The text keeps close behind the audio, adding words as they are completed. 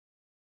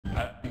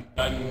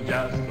and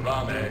just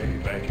run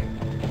away.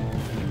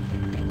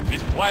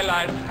 This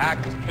twilight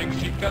hack thinks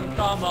she can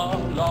come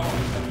along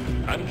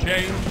and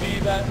change the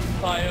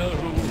vampire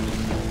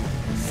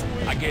rules.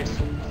 I guess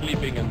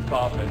sleeping in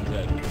coffins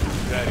and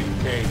wearing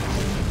capes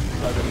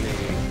suddenly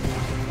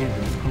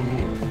isn't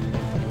cool.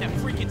 That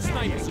freaking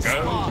sniper's a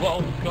Girls spy.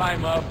 won't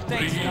climb up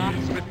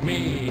trees with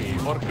me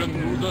or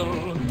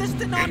canoodle in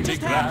the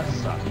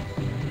grass.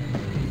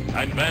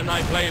 And when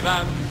I play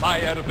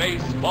vampire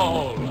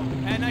baseball,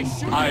 And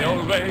I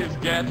always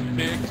get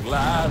big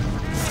glass.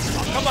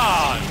 Oh, come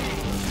on!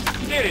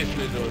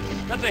 Seriously, dude.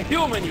 That's a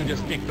human you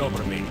just kicked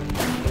over me.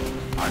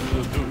 I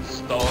will do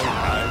all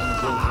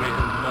kinds of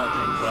things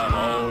from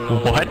all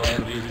over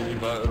the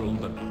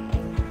world.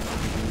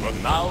 But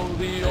now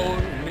the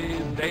only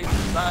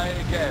dates I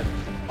get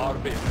are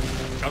big,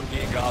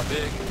 chunky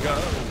gothic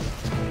girls.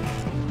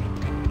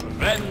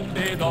 When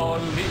did all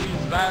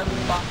these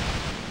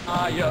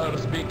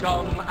vampires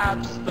become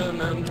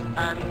abstinent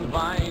and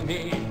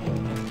whiny?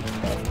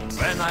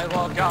 When I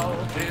walk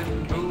out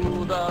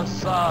into the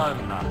sun,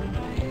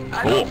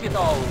 I don't get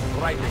all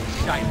bright and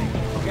shiny,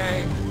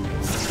 okay?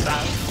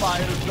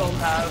 Vampires don't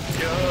have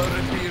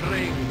purity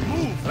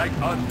rings like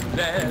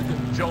undead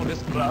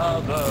Jonas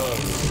Brothers.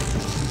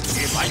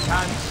 If I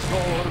can't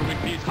score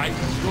with these high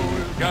school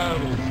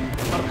girls,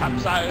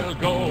 perhaps I'll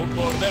go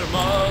for their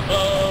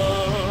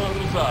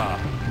mothers.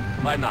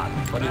 Why not?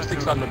 When you're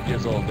 600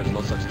 years old, there's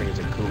no such thing as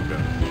a cool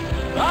girl.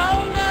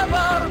 I'll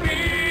never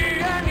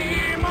be an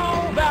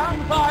emo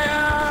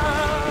vampire.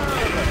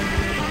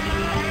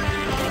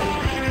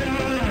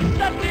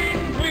 Setting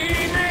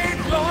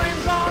teenage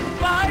loins on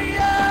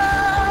fire.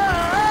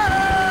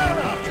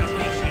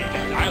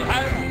 I'll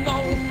have no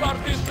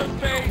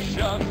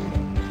participation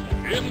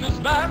in this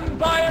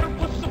vampire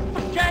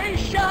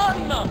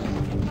pussification.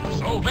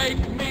 So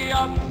wake me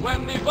up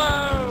when the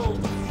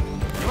world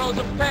grows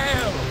a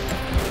pair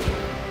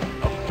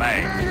of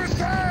fangs.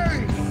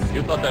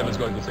 You thought I was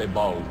going to say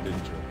balls,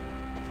 didn't you?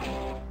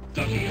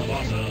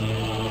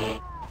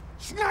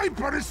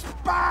 Sniper is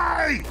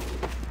spy!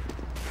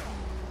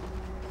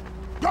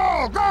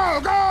 Go, go,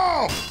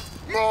 go!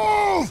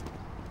 Move!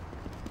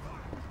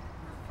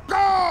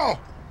 Go!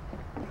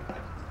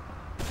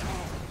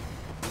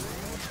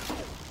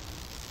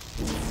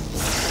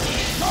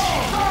 Go,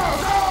 go,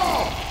 go!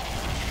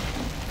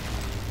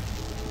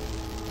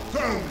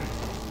 Tell me,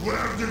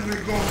 where did we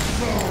go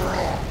so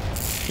wrong?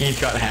 He's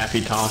got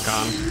happy talk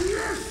on.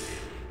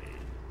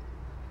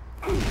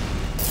 I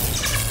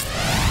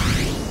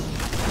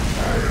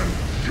am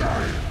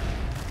giant.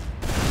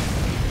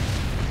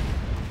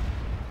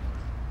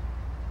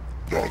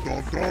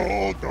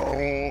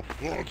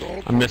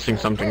 I'm missing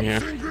something here.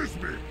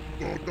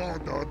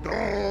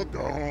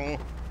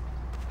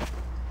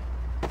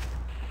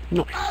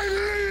 Nice. I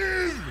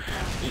live!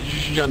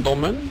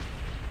 Gentlemen.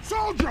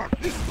 Soldier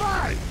is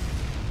spy!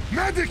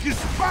 Medic is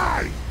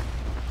spy!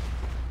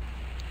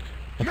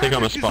 I think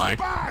I'm a spy.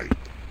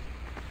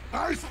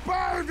 I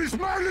spy with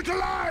my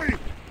little eye!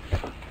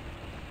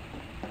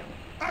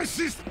 I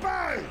see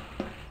spy!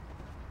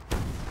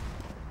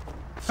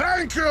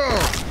 Thank you!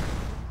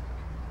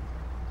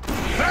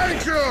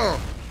 Thank you!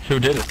 Who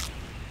did it?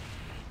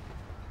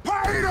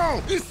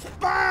 Pyro is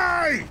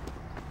spy!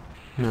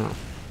 No.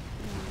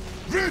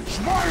 Which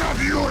one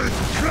of you is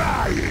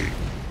crying?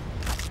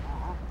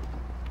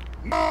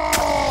 No!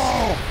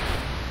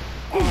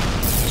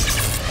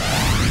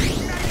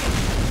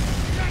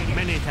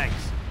 Many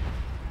thanks.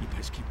 You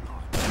best keep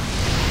going.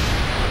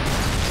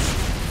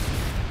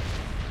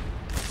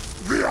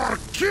 We are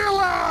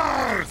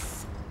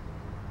killers!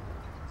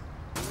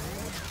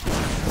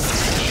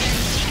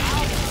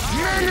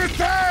 Many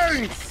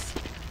thanks!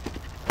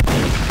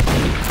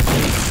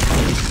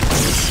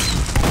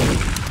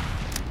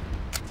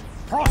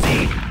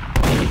 Proceed!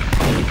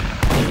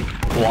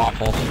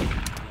 Waffles.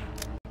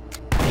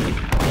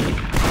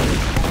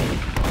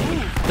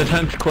 The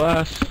 10th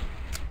class.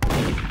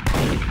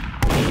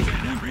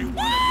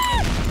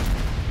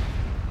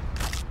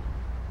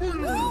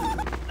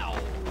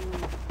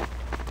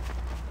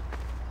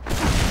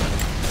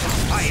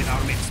 Spy in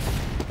our midst.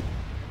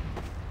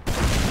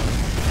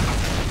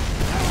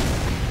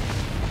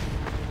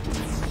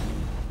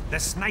 The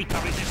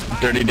sniper is a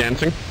spy. Dirty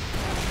Dancing.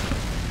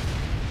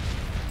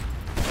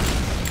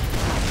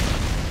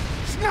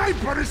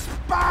 Sniper is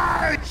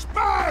spy!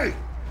 Spy!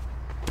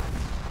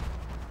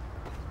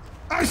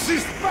 I see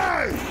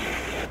spy!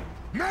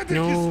 Medic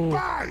No. is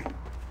spy!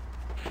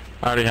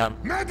 I already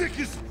have. Medic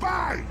is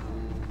spy!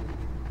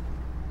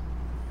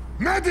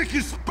 Medic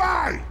is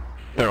spy!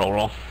 Barrel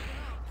roll.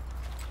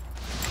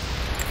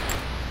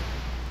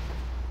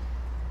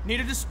 Need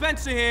a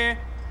dispenser here.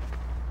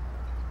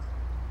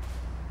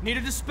 Need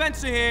a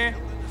dispenser here.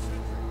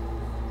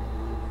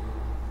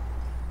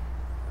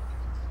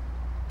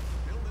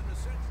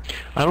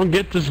 I don't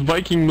get this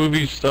Viking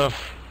movie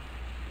stuff.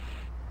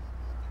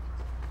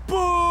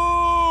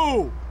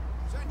 Boo!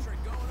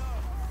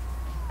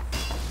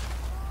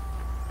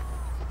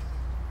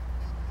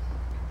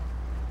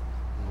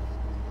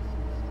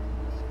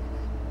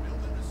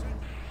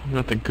 I'm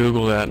gonna have to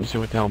Google that and see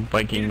what the hell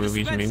Viking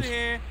movies means.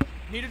 Here.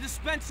 Need a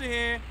dispenser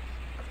here.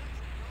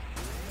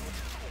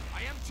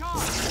 I am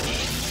charged.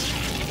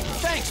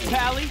 Thanks,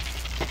 Pally.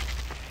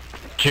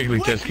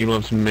 Jigglypuff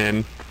loves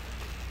men.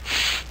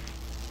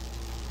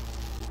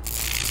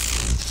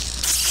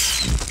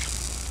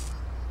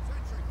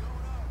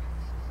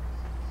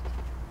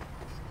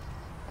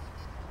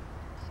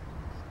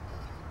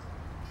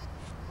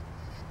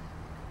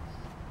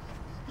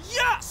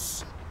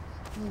 Yes!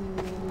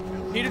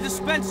 Need a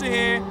dispenser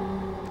here.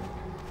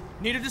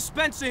 Need a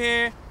dispenser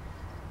here.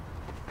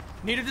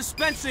 Need a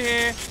dispenser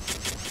here.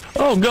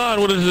 Oh God,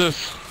 what is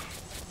this?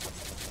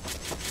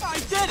 I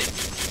did it!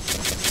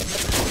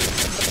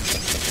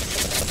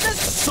 This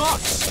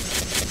sucks!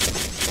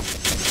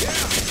 Yeah.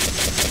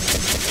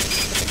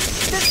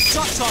 This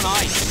sucks on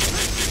ice.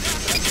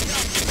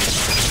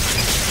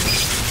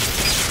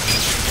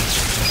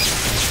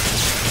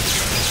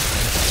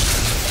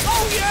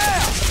 Oh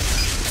yeah!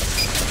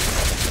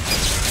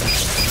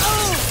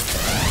 Oh!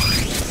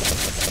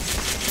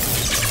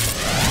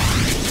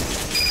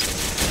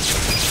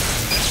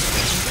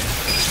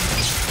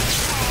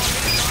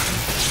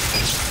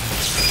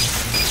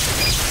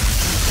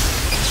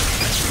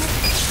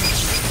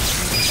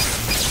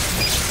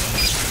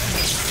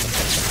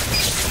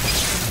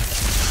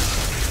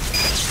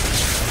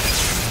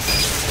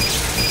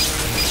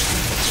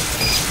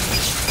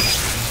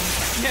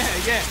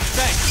 Yeah,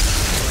 thanks.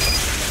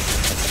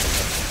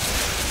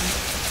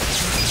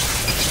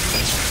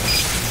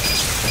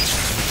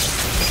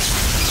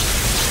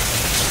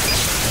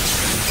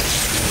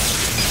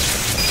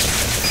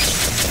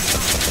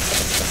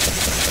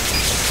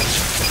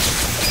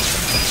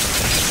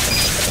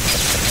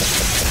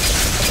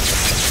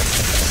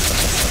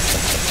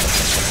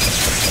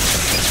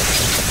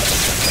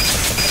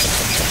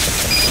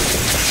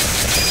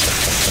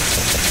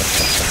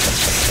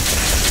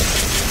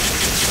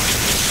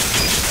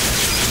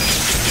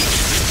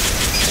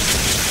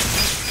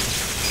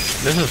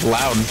 This is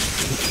loud.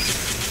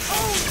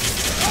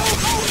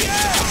 Oh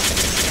yeah!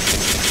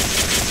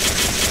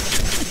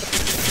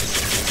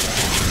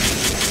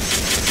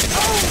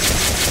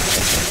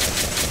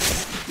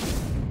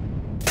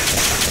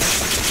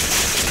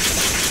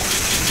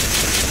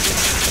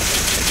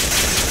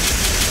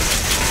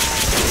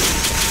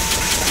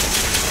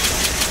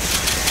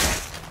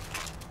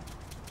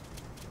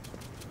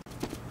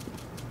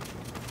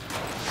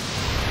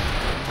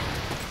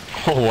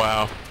 Oh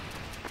wow.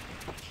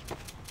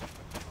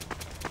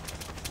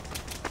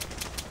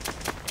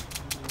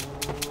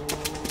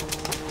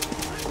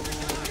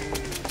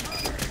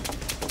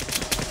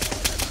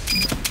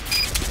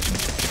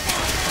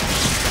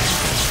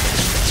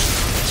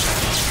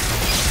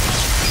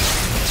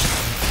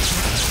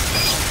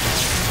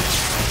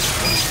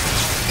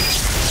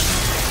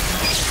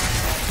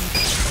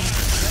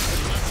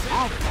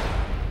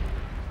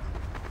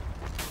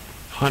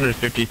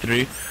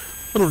 $153.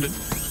 What did...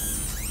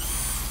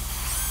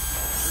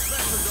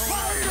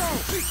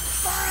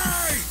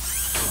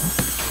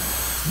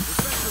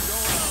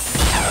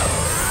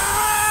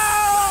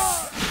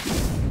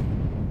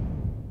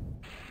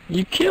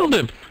 You killed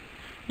him!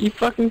 You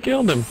fucking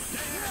killed him!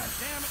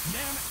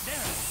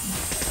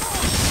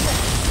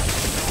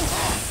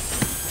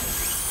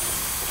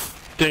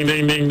 Ding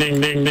ding ding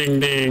ding ding ding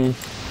ding!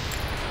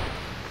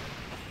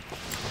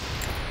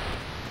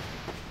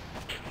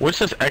 What's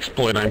this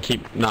exploit I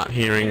keep not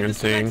hearing and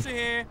seeing?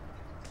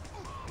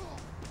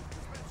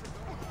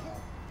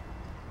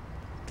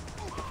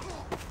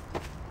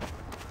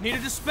 Need a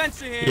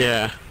dispenser here.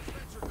 Yeah.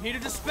 Need a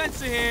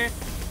dispenser here.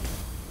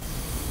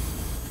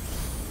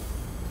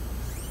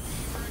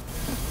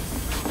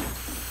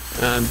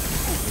 And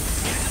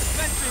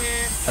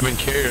I've been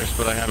curious,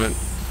 but I haven't.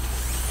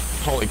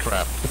 Holy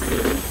crap.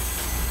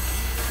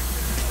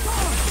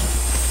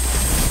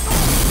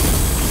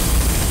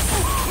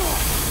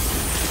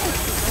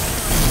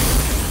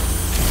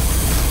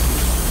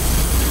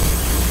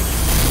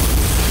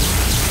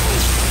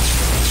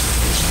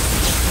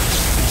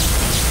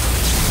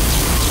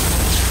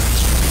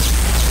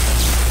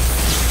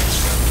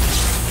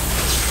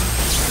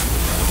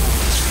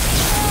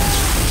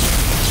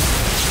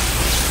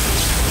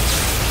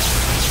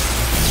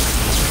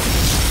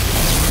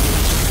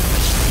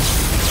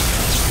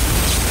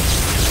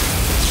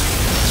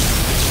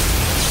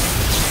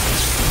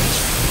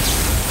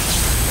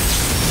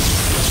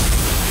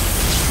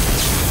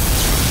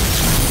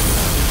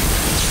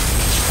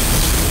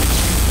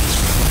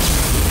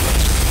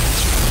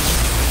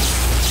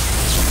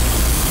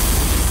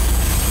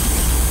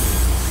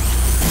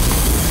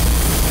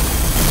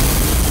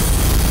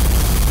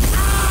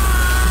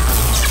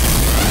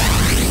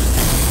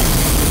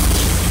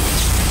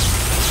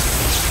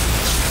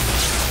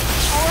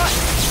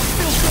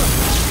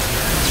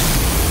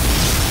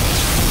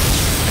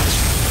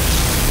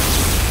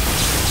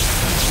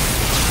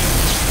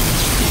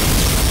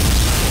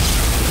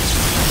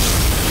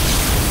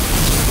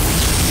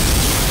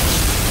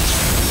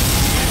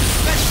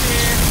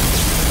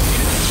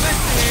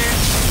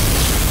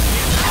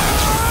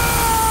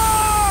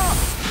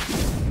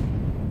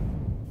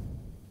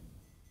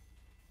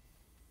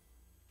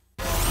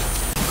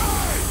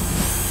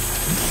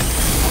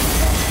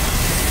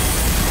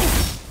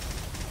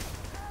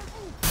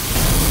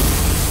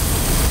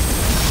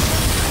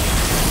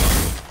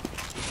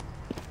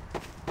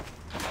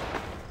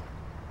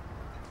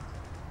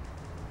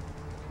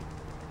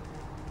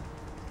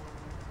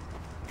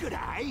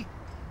 eh?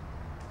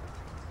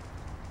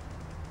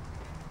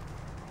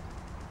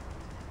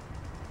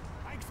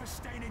 Thanks for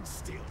standing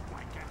still,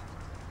 wanker.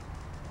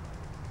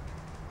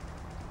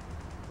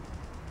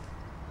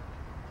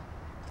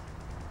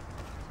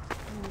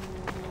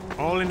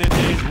 All in a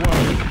day's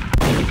work.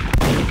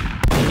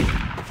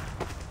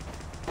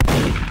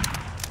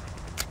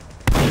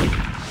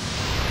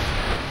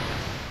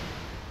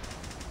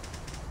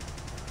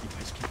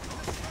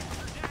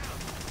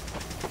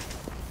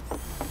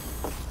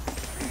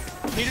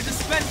 Need a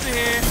dispenser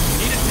here.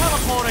 Need a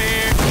teleporter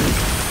here.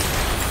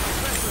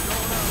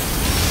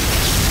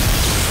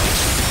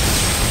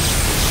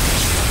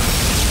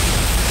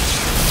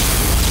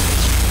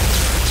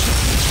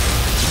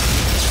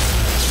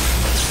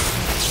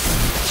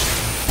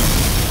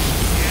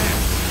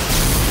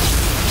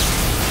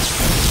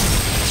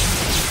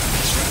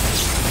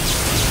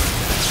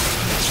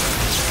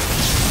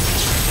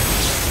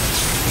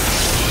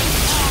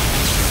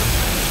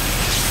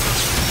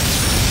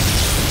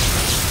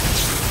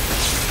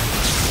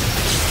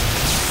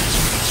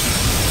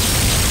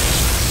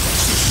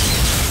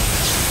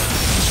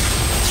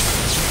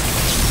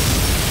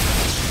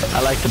 I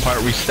like the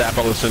part we stab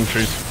all the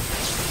sentries.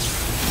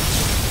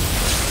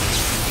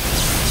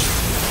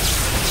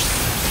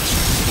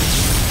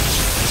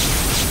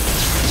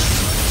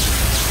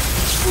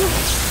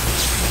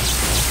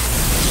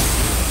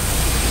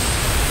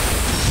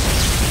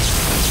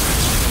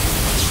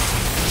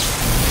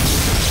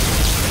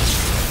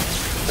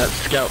 That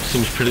scout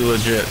seems pretty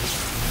legit.